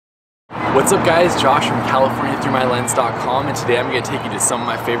What's up guys, Josh from CaliforniaThroughMyLens.com, and today I'm going to take you to some of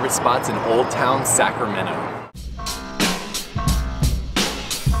my favorite spots in Old Town Sacramento.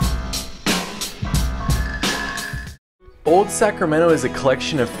 Old Sacramento is a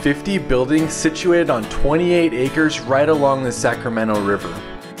collection of 50 buildings situated on 28 acres right along the Sacramento River.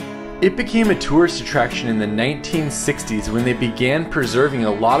 It became a tourist attraction in the 1960s when they began preserving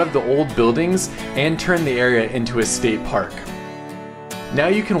a lot of the old buildings and turned the area into a state park. Now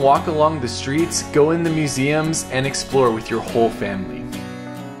you can walk along the streets, go in the museums, and explore with your whole family.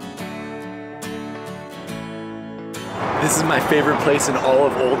 This is my favorite place in all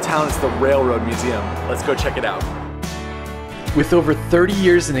of Old Town. It's the Railroad Museum. Let's go check it out. With over 30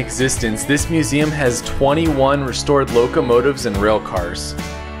 years in existence, this museum has 21 restored locomotives and rail cars.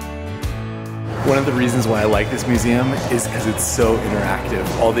 One of the reasons why I like this museum is because it's so interactive.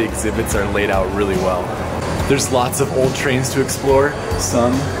 All the exhibits are laid out really well. There's lots of old trains to explore,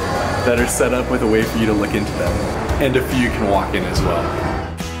 some that are set up with a way for you to look into them, and a few you can walk in as well.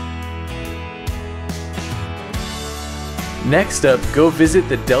 Next up, go visit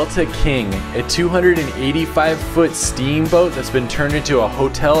the Delta King, a 285-foot steamboat that's been turned into a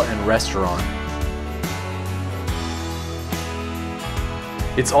hotel and restaurant.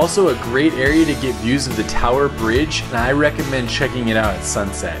 It's also a great area to get views of the Tower Bridge, and I recommend checking it out at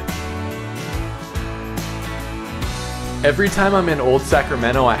sunset. Every time I'm in Old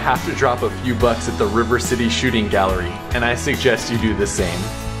Sacramento, I have to drop a few bucks at the River City Shooting Gallery, and I suggest you do the same.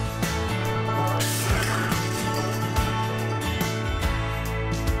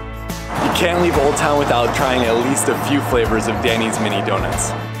 You can't leave Old Town without trying at least a few flavors of Danny's Mini Donuts.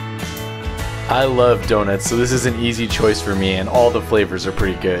 I love donuts, so this is an easy choice for me, and all the flavors are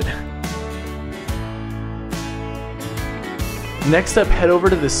pretty good. Next up, head over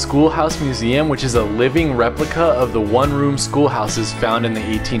to the Schoolhouse Museum, which is a living replica of the one-room schoolhouses found in the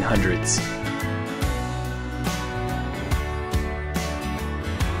 1800s.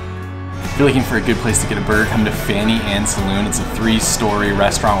 If you're looking for a good place to get a burger, come to Fanny and Saloon. It's a 3-story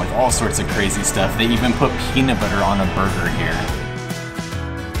restaurant with all sorts of crazy stuff. They even put peanut butter on a burger here.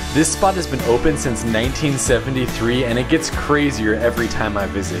 This spot has been open since 1973, and it gets crazier every time I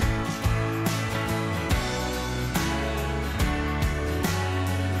visit.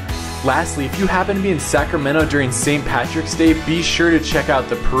 Lastly, if you happen to be in Sacramento during St. Patrick's Day, be sure to check out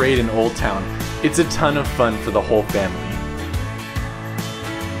the parade in Old Town. It's a ton of fun for the whole family.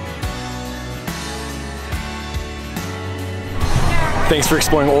 Thanks for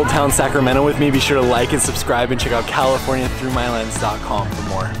exploring Old Town Sacramento with me. Be sure to like and subscribe, and check out CaliforniaThroughMyLens.com for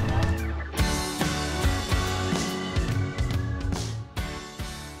more.